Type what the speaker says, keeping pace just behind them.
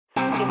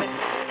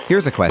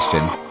Here's a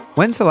question.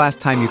 When's the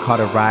last time you caught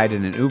a ride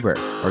in an Uber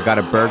or got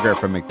a burger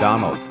from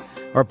McDonald's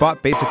or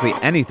bought basically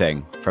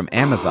anything from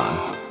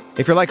Amazon?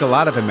 If you're like a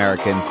lot of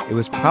Americans, it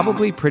was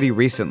probably pretty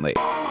recently.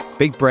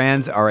 Big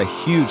brands are a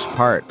huge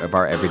part of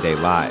our everyday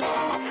lives.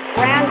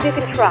 Brands you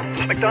can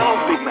trust.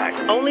 McDonald's Big Mac.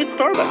 Only at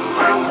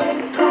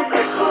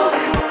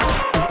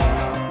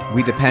Starbucks.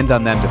 We depend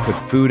on them to put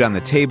food on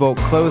the table,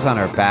 clothes on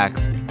our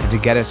backs, and to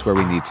get us where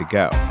we need to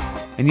go.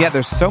 And yet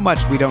there's so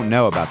much we don't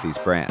know about these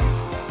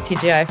brands.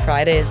 TGI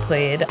Fridays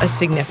played a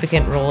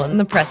significant role in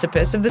the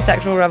precipice of the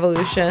sexual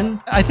revolution.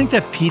 I think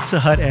that Pizza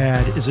Hut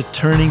ad is a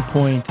turning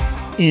point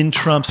in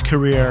Trump's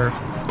career.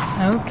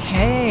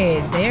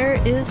 Okay, there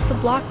is the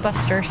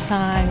Blockbuster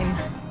sign.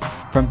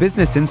 From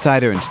Business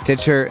Insider and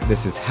Stitcher,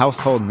 this is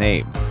Household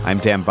Name. I'm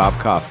Dan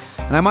Bobkoff,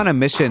 and I'm on a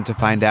mission to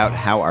find out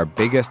how our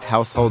biggest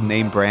household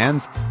name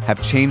brands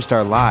have changed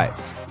our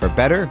lives, for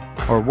better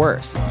or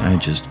worse. I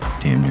just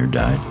damn near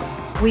died.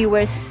 We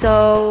were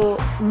so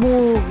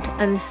moved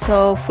and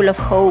so full of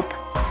hope,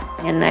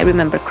 and I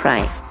remember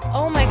crying.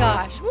 Oh my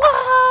gosh.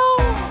 Whoa!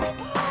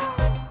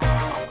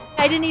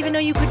 I didn't even know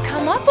you could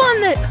come up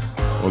on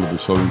that. All of a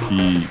sudden,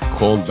 he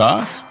called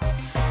us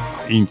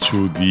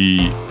into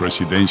the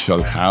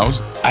presidential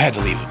house. I had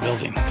to leave the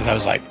building because I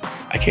was like,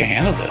 I can't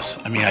handle this.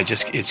 I mean,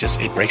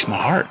 it breaks my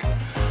heart.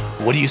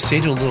 What do you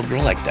say to a little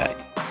girl like that?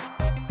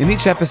 In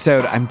each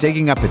episode, I'm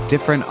digging up a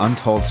different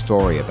untold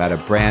story about a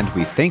brand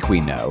we think we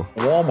know.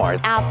 Walmart,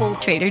 Apple,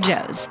 Trader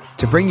Joe's.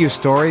 To bring you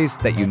stories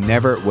that you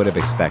never would have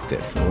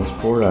expected. So let's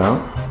pour it out.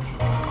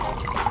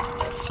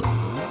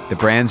 The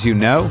brands you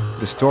know,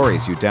 the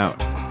stories you don't.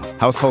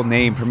 Household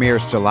Name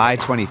premieres July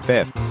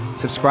 25th.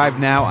 Subscribe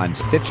now on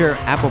Stitcher,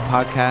 Apple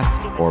Podcasts,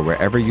 or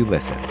wherever you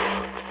listen.